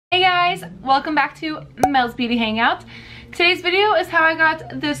guys, welcome back to Mel's Beauty Hangout. Today's video is how I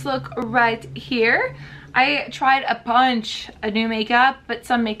got this look right here. I tried a bunch of new makeup, but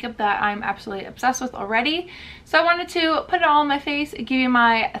some makeup that I'm absolutely obsessed with already. So I wanted to put it all on my face and give you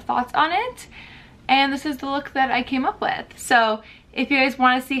my thoughts on it. And this is the look that I came up with. So if you guys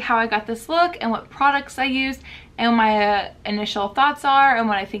want to see how I got this look and what products I used and my initial thoughts are and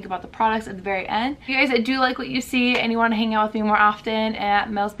what I think about the products at the very end. If you guys do like what you see and you want to hang out with me more often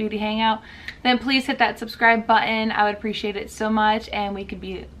at Mel's Beauty Hangout, then please hit that subscribe button. I would appreciate it so much and we could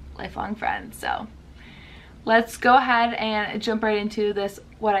be lifelong friends. So let's go ahead and jump right into this,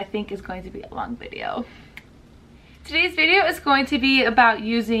 what I think is going to be a long video. Today's video is going to be about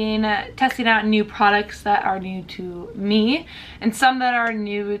testing out new products that are new to me and some that are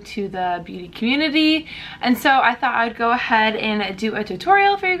new to the beauty community. And so I thought I'd go ahead and do a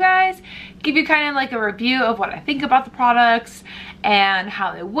tutorial for you guys, give you kind of like a review of what I think about the products and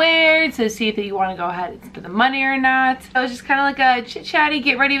how they wear, to see if you want to go ahead and spend the money or not. So it's just kind of like a chit-chatty,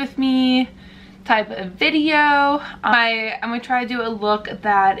 get ready with me type of video. I'm going to try to do a look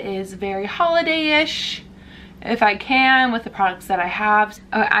that is very holiday-ish, if I can, with the products that I have.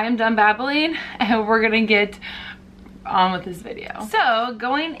 I am done babbling and we're gonna get on with this video. So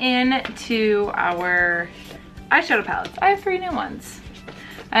going into our eyeshadow palettes, I have 3 new ones.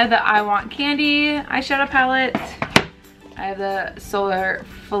 I have the I Want Candy eyeshadow palette, I have the Solar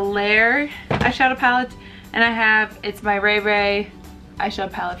Flare eyeshadow palette, and I have, it's my Ray Ray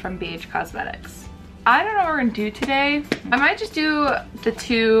eyeshadow palette from BH Cosmetics. I don't know what we're gonna do today. I might just do the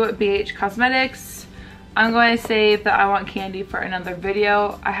 2 BH Cosmetics. I'm going to save the I Want Candy for another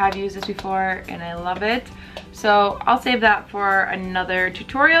video. I have used this before and I love it. So I'll save that for another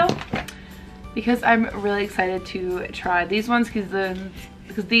tutorial because I'm really excited to try these ones because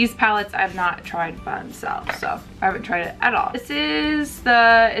these palettes I've not tried by themselves. So I haven't tried it at all. This is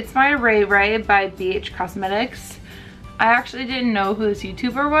it's my Ray Ray by BH Cosmetics. I actually didn't know who this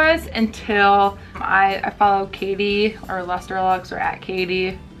YouTuber was until I follow Katie, or Lusterlux, or at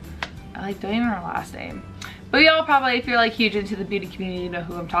Katie. I don't even know her last name. But y'all probably, if you're like huge into the beauty community, you know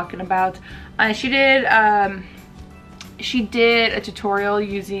who I'm talking about. She did a tutorial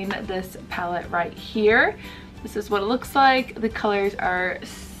using this palette right here. This is what it looks like. The colors are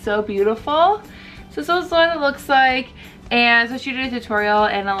so beautiful. So this is what it looks like. And so she did a tutorial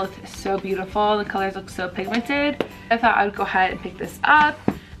and it looked so beautiful. The colors look so pigmented. I thought I would go ahead and pick this up.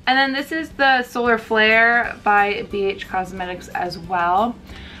 And then this is the Solar Flare by BH Cosmetics as well.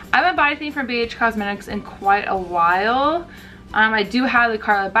 I haven't bought anything from BH Cosmetics in quite a while. I do have the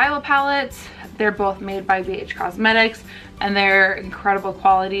Carla Bible palettes. They're both made by BH Cosmetics and they're incredible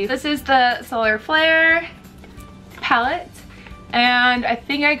quality. This is the Solar Flare palette and I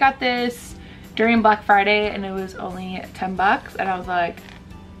think I got this during Black Friday and it was only 10 bucks and I was like,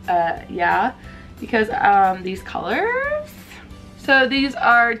 yeah, because these colors. So these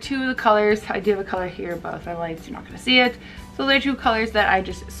are 2 of the colors. I do have a color here, but if I lights, you're not gonna see it. So they're 2 colors that I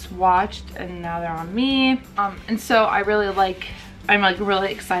just swatched and now they're on me. And so I really I'm like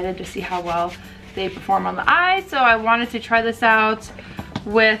really excited to see how well they perform on the eye. So I wanted to try this out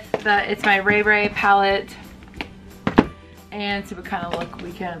with it's my Ray Ray palette and see what kind of look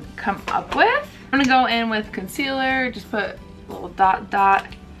we can come up with. I'm gonna go in with concealer, just put a little dot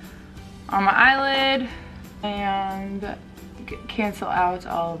on my eyelid and cancel out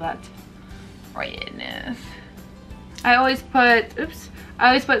all of that redness. I always put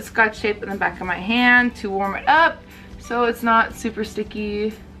Scotch tape in the back of my hand to warm it up so it's not super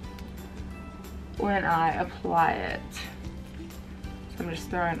sticky when I apply it. So I'm just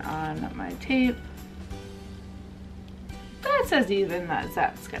throwing on my tape. That's as even as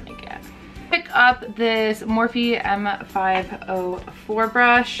that's gonna get. Pick up this Morphe M504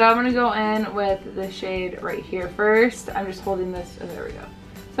 brush. So I'm gonna go in with the shade right here first. I'm just holding this, oh, there we go.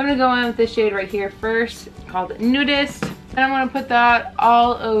 So I'm gonna go in with this shade right here first, called Nudist. And I'm gonna put that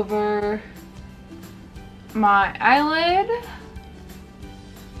all over my eyelid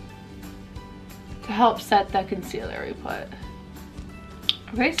to help set that concealer we put.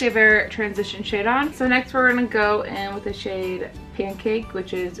 Okay, so you have your transition shade on. So next we're gonna go in with the shade Pancake,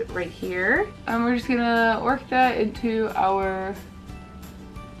 which is right here. And we're just gonna work that into our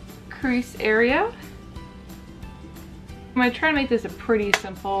crease area. I'm gonna try to make this a pretty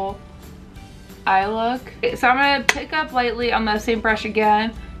simple eye look. Okay, so I'm gonna pick up lightly on the same brush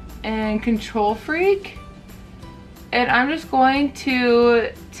again and Control Freak. And I'm just going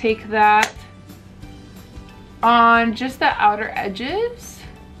to take that on just the outer edges.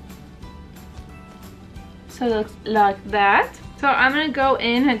 So it looks like that. So I'm gonna go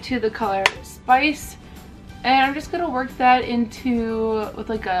in to the color Spice And I'm just gonna work that into with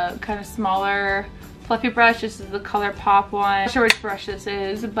like a kind of smaller fluffy brush. This is the Color Pop one. I'm not sure which brush this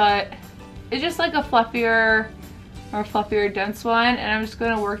is, but it's just like a fluffier dense one, and I'm just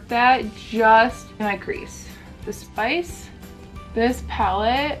gonna work that just in my crease. The Spice, this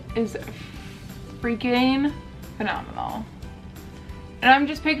palette is freaking phenomenal. And I'm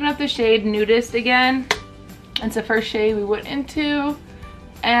just picking up the shade Nudist again. It's the first shade we went into,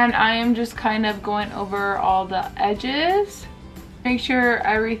 and I am just kind of going over all the edges. Make sure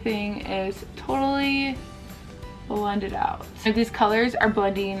everything is totally blended out. These colors are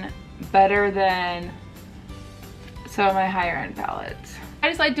blending better than some of my higher end palettes. I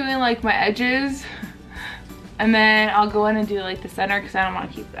just like doing like my edges, and then I'll go in and do like the center because I don't want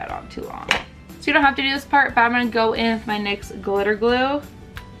to keep that on too long. So you don't have to do this part, but I'm going to go in with my NYX glitter glue.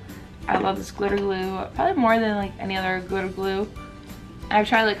 I love this glitter glue, probably more than like any other glitter glue. I've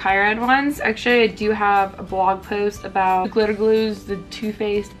tried like higher end ones. Actually, I do have a blog post about the glitter glues, the Too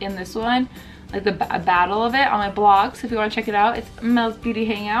Faced and this one, like a battle of it on my blog. So if you want to check it out, it's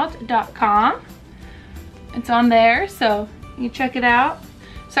melsbeautyhangout.com. It's on there, so you can check it out.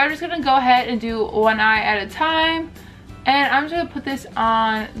 So I'm just gonna go ahead and do one eye at a time, and I'm just gonna put this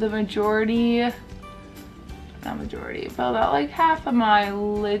on the majority, not majority, but about like half of my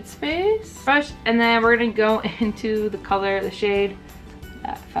lid space. Brush, and then we're gonna go into the color, the shade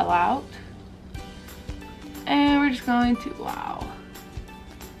that fell out, and we're just going to, wow,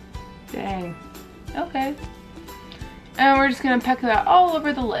 dang, okay, and we're just gonna peck that all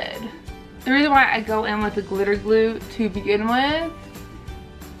over the lid. The reason why I go in with the glitter glue to begin with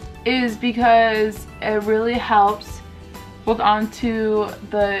is because it really helps hold on to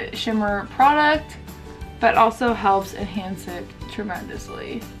the shimmer product, but also helps enhance it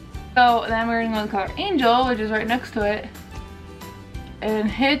tremendously. So then we're gonna go with the color Angel, which is right next to it, and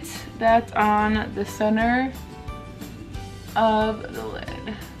hit that on the center of the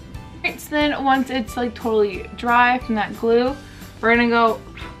lid. Alright, so then once it's like totally dry from that glue, we're gonna go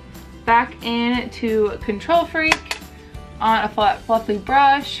back in to Control Freak on a flat fluffy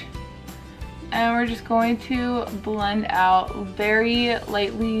brush, and we're just going to blend out very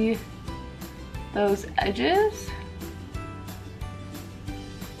lightly those edges.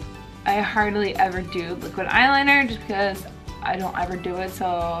 I hardly ever do liquid eyeliner just because I don't ever do it,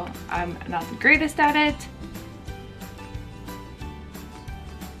 so I'm not the greatest at it.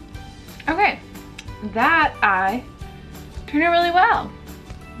 Okay, that eye turned out really well.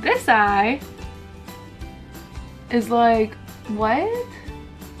 This eye is like, what?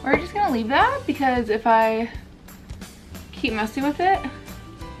 We're just gonna leave that because if I keep messing with it,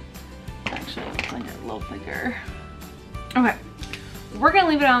 actually I'll blend it a little thicker. Okay, we're gonna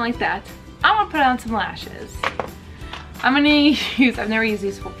leave it on like that. I'm gonna put on some lashes. I'm gonna use, I've never used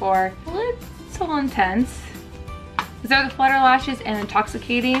these before. It's so intense. These are the Flutter Lashes and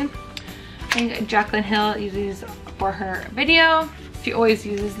Intoxicating. I think Jaclyn Hill uses these for her video. She always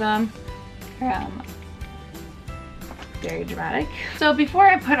uses them. Very dramatic. So before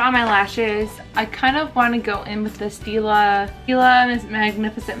I put on my lashes, I kind of want to go in with the Stila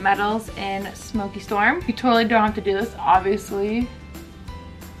Magnificent Metals in Smoky Storm. You totally don't have to do this, obviously.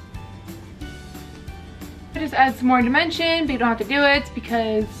 It just adds some more dimension, but you don't have to do it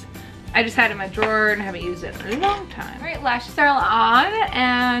because I just had it in my drawer and I haven't used it in a long time. Alright, lashes are on,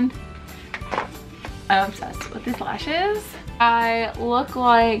 and I'm obsessed with these lashes. I look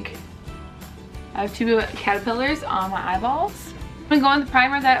like I have two caterpillars on my eyeballs. I'm gonna go on the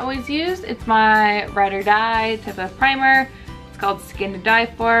primer that I always use. It's my Ride or Die type of primer. It's called Skin to Die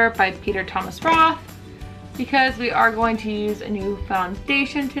For by Peter Thomas Roth, because we are going to use a new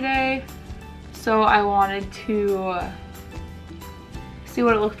foundation today. So I wanted to see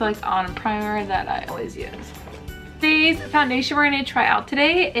what it looks like on a primer that I always use. Today's foundation we're going to try out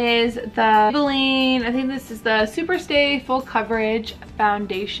today is the Maybelline, I think this is the Superstay Full Coverage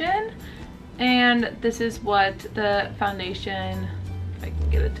Foundation. And this is what the foundation, if I can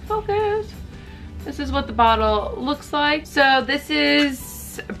get it to focus, this is what the bottle looks like. So this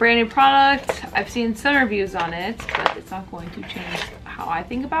is a brand new product. I've seen some reviews on it, but it's not going to change how I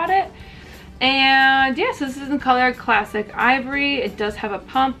think about it. And yes, this is in color Classic Ivory. It does have a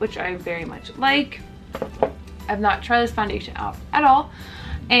pump, which I very much like. I've not tried this foundation out at all.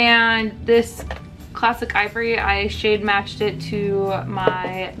 And this Classic Ivory, I shade matched it to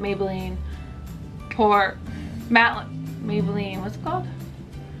my Maybelline Maybelline, what's it called?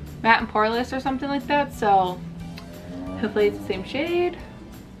 Matte and Poreless or something like that. So hopefully it's the same shade.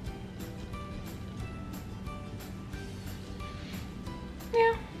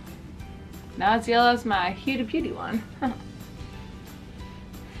 Yeah. Not as yellow as my Huda Beauty one. It's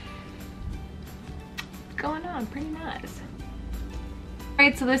going on pretty nice.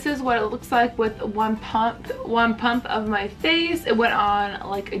 Alright, so this is what it looks like with one pump of my face. It went on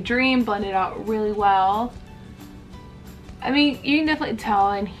like a dream, blended out really well. I mean, you can definitely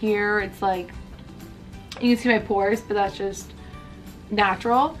tell in here, it's like, you can see my pores, but that's just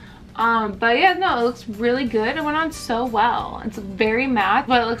natural. But yeah, no, it looks really good. It went on so well. It's very matte,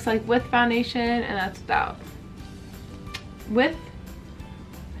 what it looks like with foundation, and that's without. Without.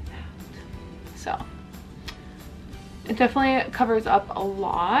 So it definitely covers up a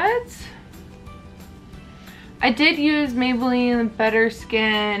lot. I did use Maybelline Better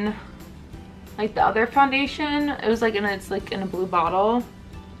Skin, like the other foundation. It was like it's like in a blue bottle.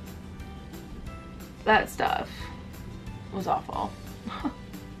 That stuff was awful.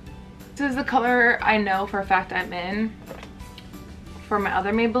 This is the color I know for a fact I'm in for my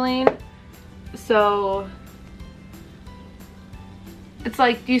other Maybelline. So it's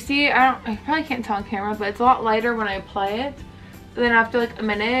like, do you see, I probably can't tell on camera, but it's a lot lighter when I apply it. But then after like a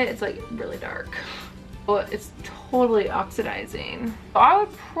minute, it's like really dark. So it's totally oxidizing. So I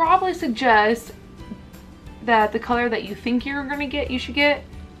would probably suggest that the color that you think you're gonna get, you should get,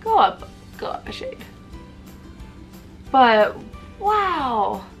 go up a shade. But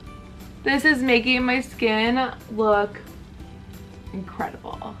wow, this is making my skin look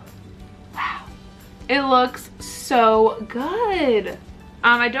incredible. Wow, it looks so good.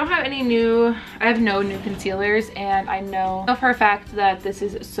 I don't have any new, I have no new concealers, and I know for a fact that this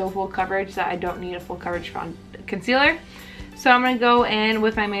is so full coverage that I don't need a full coverage concealer. So I'm gonna go in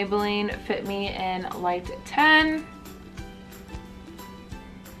with my Maybelline Fit Me in Light 10.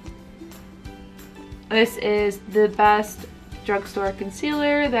 This is the best drugstore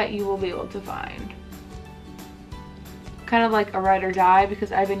concealer that you will be able to find. Kind of like a ride or die,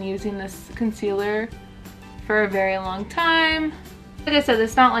 because I've been using this concealer for a very long time. Like I said,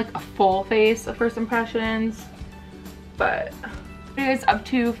 it's not like a full face of first impressions, but it is up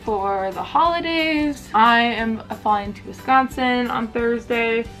to for the holidays. I am flying to Wisconsin on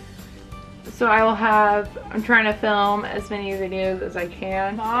Thursday, so I will have, I'm trying to film as many videos as I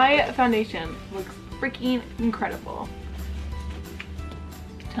can. My foundation looks freaking incredible.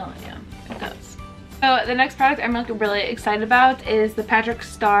 I'm telling you, it does. So the next product I'm like really excited about is the Patrick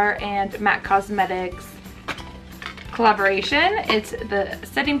Star and MAC Cosmetics collaboration. It's the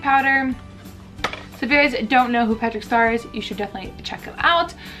setting powder. So if you guys don't know who Patrick Star is, you should definitely check him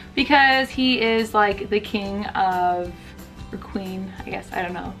out, because he is like the king of, or queen, I guess, I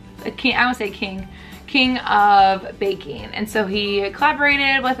don't know. A king, I would say king of baking. And so he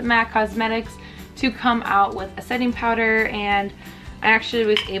collaborated with MAC Cosmetics to come out with a setting powder, and I actually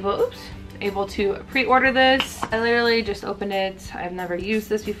was able to pre-order this. I literally just opened it. I've never used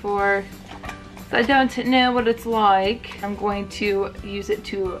this before, so I don't know what it's like. I'm going to use it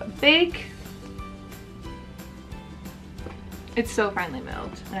to bake. It's so finely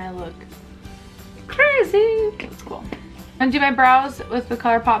milled, and I look crazy. It's cool. I'm gonna do my brows with the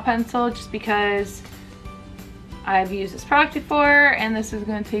ColourPop pencil, just because I've used this product before, and this is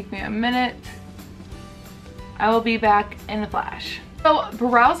gonna take me a minute. I will be back in a flash. So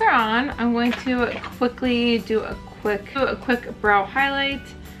brows are on. I'm going to quickly do a quick brow highlight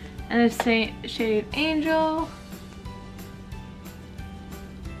in the shade Angel.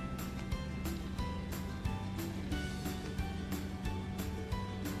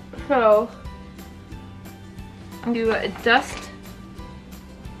 So I'm gonna do a dust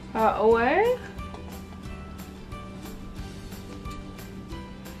away.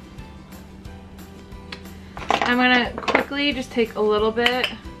 I'm gonna quickly just take a little bit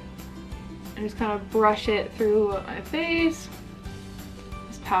and just kind of brush it through my face.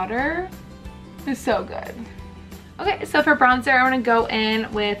 This powder is so good. Okay, so for bronzer, I'm gonna go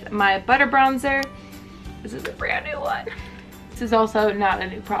in with my Butter Bronzer. This is a brand new one. This is also not a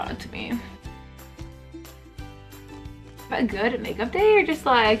new product to me. Am I good at makeup day, or just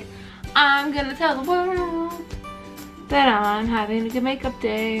like, I'm gonna tell the world that I'm having a good makeup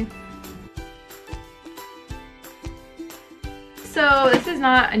day? So this is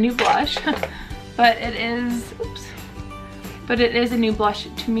not a new blush, but it is, but it is a new blush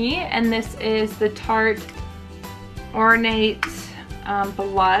to me, and this is the Tarte Ornate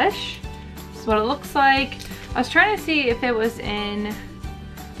blush. This is what it looks like. I was trying to see if it was in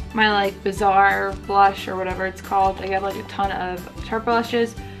my like Bizarre blush or whatever it's called. I got like a ton of Tarte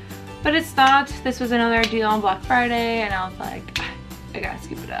blushes, but it's not. This was another deal on Black Friday, and I was like, I gotta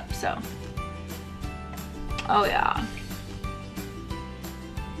scoop it up. So, oh yeah.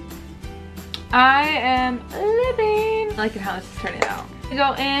 I am living. I like how this is turning out. I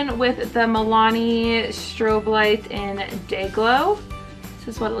go in with the Milani Strobe Light in Day Glow.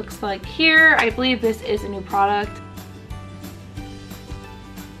 This is what it looks like here. I believe this is a new product.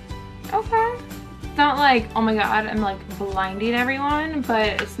 Okay. It's not like, oh my god, I'm like blinding everyone,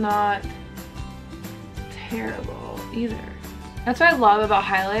 but it's not terrible either. That's what I love about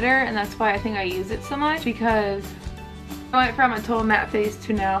highlighter, and that's why I think I use it so much, because I went from a total matte face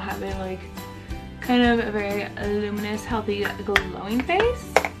to now having like kind of a very luminous, healthy, glowing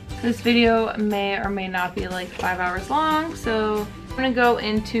face. This video may or may not be like 5 hours long, so I'm gonna go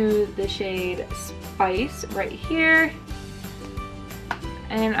into the shade Spice right here.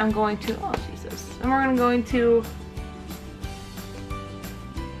 And I'm going to, oh Jesus, and we're going to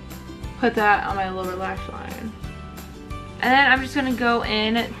put that on my lower lash line. And then I'm just gonna go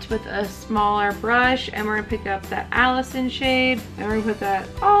in with a smaller brush, and we're gonna pick up that Allison shade, and we're gonna put that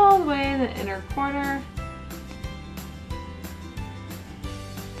all the way in the inner corner.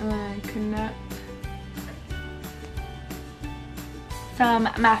 And then connect some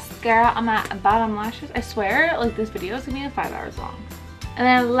mascara on my bottom lashes. I swear, like, this video is gonna be 5 hours long. And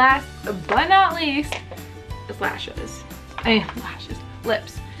then last but not least is lashes.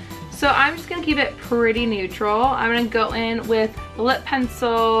 Lips. So I'm just gonna keep it pretty neutral. I'm gonna go in with the lip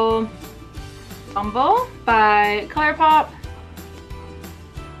pencil Bumble by ColourPop.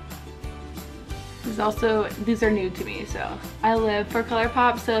 These are new to me, so I live for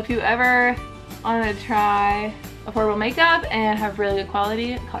ColourPop. So if you ever want to try affordable makeup and have really good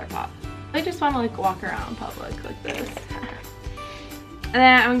quality, ColourPop. I just want to like walk around in public like this. And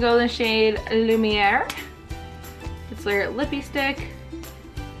then I'm gonna go in the shade Lumiere. It's their lippy stick.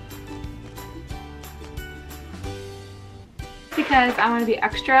 Because I want to be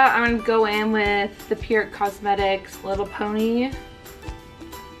extra, I'm going to go in with the Pure Cosmetics Little Pony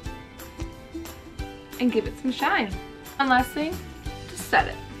and give it some shine. One last thing, just set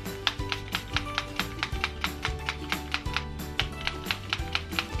it.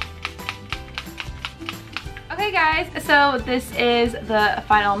 Okay guys, so this is the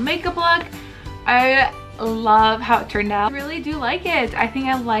final makeup look. I love how it turned out. I really do like it. I think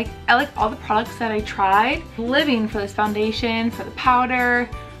I like all the products that I tried. Living for this foundation, for the powder,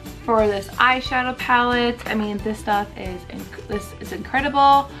 for this eyeshadow palette. I mean, this stuff is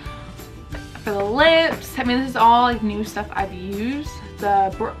incredible. For the lips, I mean, this is all like new stuff I've used.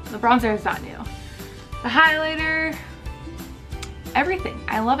 The bronzer is not new. The highlighter, everything.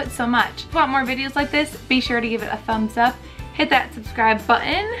 I love it so much. If you want more videos like this, be sure to give it a thumbs up. Hit that subscribe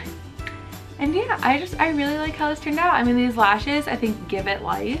button. And yeah, I really like how this turned out. I mean, these lashes, I think, give it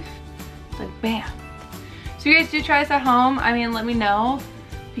life. It's like, bam. So you guys do try this at home. I mean, let me know,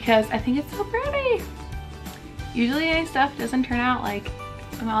 because I think it's so pretty. Usually any stuff doesn't turn out like,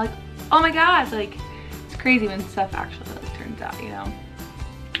 I'm not like, oh my god, like, it's crazy when stuff actually like turns out, you know?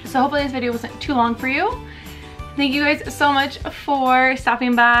 So hopefully this video wasn't too long for you. Thank you guys so much for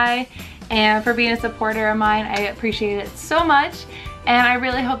stopping by and for being a supporter of mine. I appreciate it so much. And I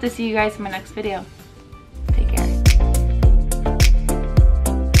really hope to see you guys in my next video.